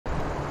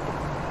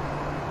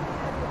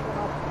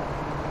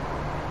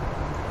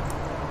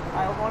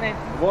Morning.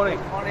 Good morning.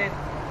 Morning.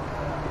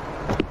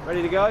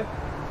 Ready to go?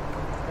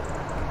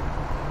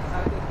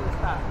 How did you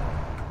start?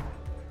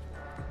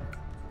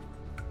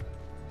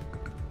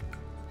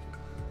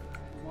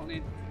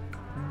 Morning.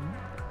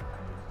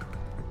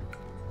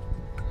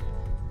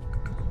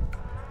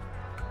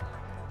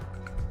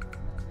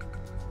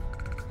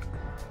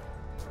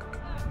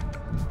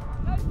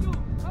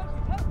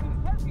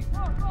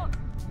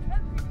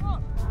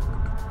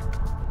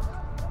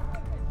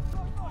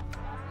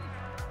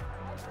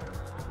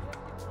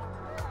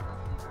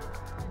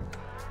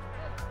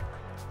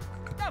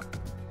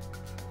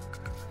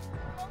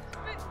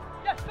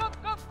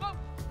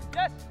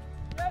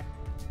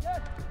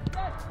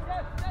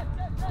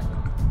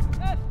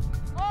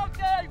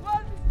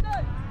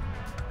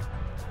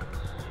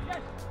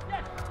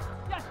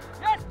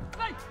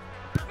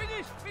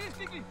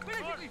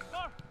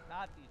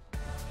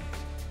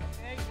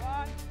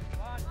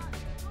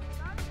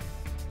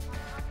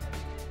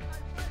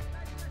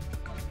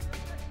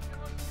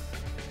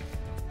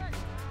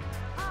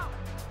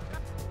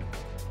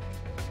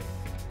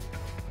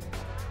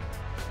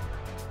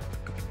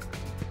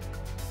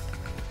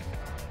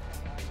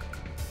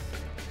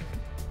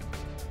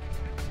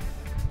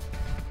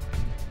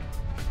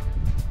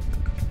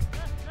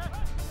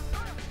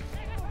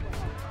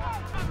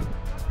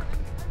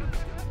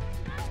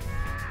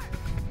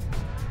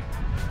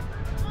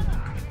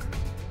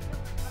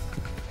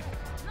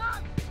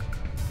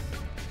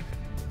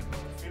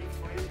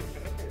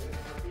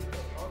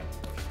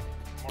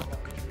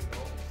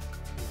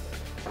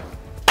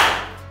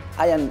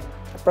 I am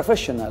a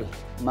professional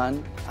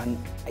man and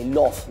I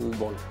love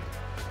football.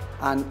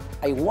 And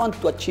I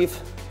want to achieve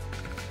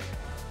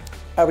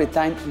every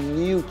time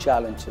new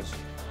challenges.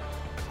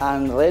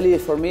 And really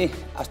for me,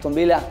 Aston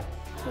Villa,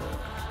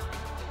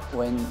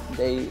 when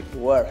they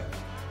were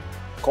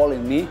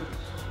calling me,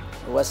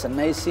 it was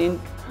amazing.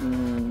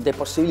 The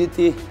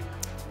possibility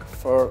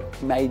for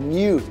my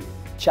new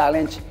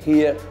challenge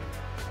here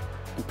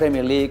in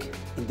Premier League,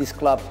 in this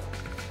club,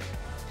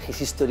 his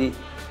history,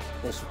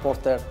 the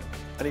supporter.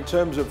 And in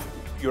terms of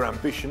your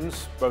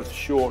ambitions, both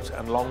short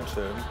and long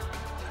term,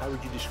 how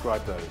would you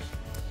describe those?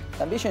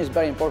 The ambition is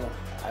very important.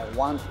 I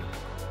want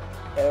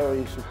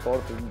every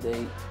supporter,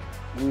 they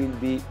will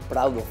be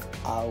proud of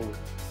our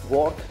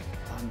work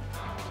and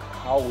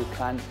how we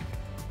can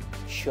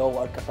show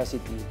our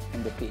capacity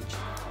on the pitch.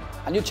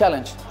 A new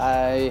challenge.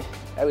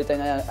 Every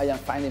time I am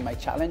finding my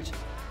challenge,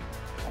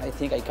 and I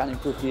think I can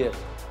improve here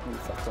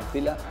with Aston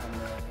Villa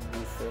and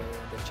with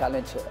the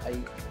challenge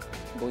I'm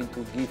going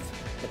to give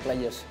the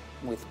players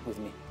with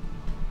me.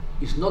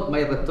 It's not my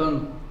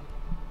return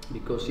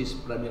because it's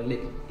Premier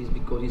League, it's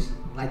because it's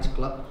nice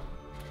club.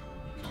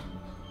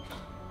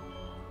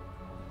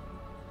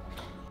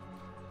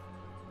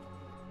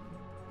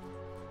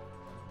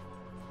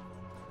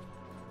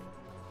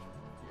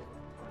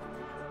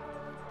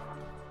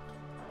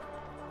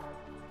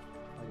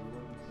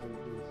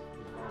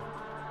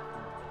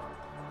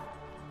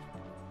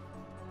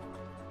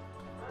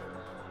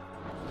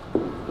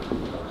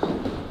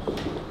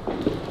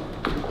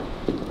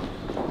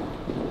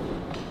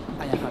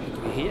 I am happy to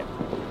be here.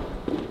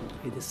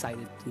 I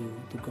decided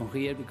to come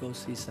here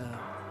because it's a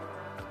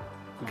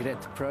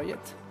great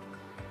project,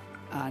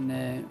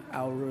 and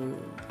our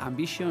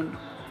ambition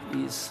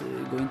is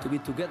going to be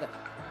together.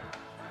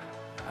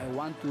 I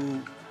want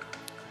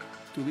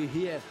to be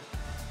here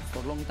for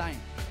a long time,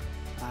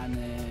 and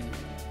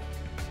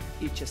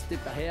each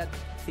step ahead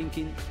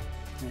thinking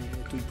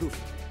to improve.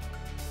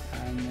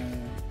 And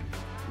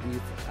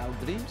with our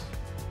dreams,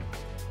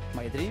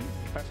 my dream,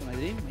 personal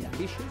dream, my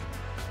ambition,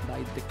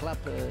 by the club,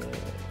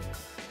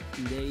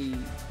 they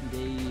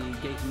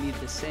gave me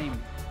the same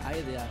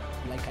idea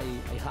like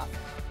I have.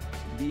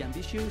 Be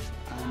ambitious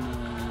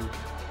and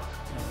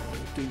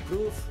to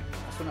improve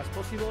as soon as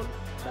possible,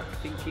 but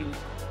thinking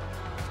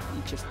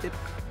each step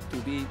to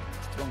be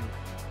stronger.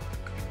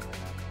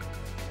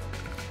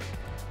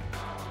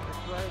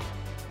 That's right.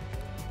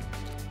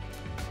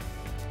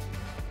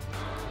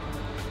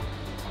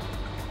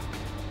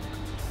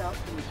 Out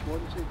from the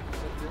Swansea,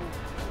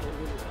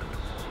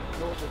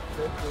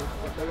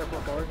 the bigger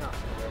for Barnett.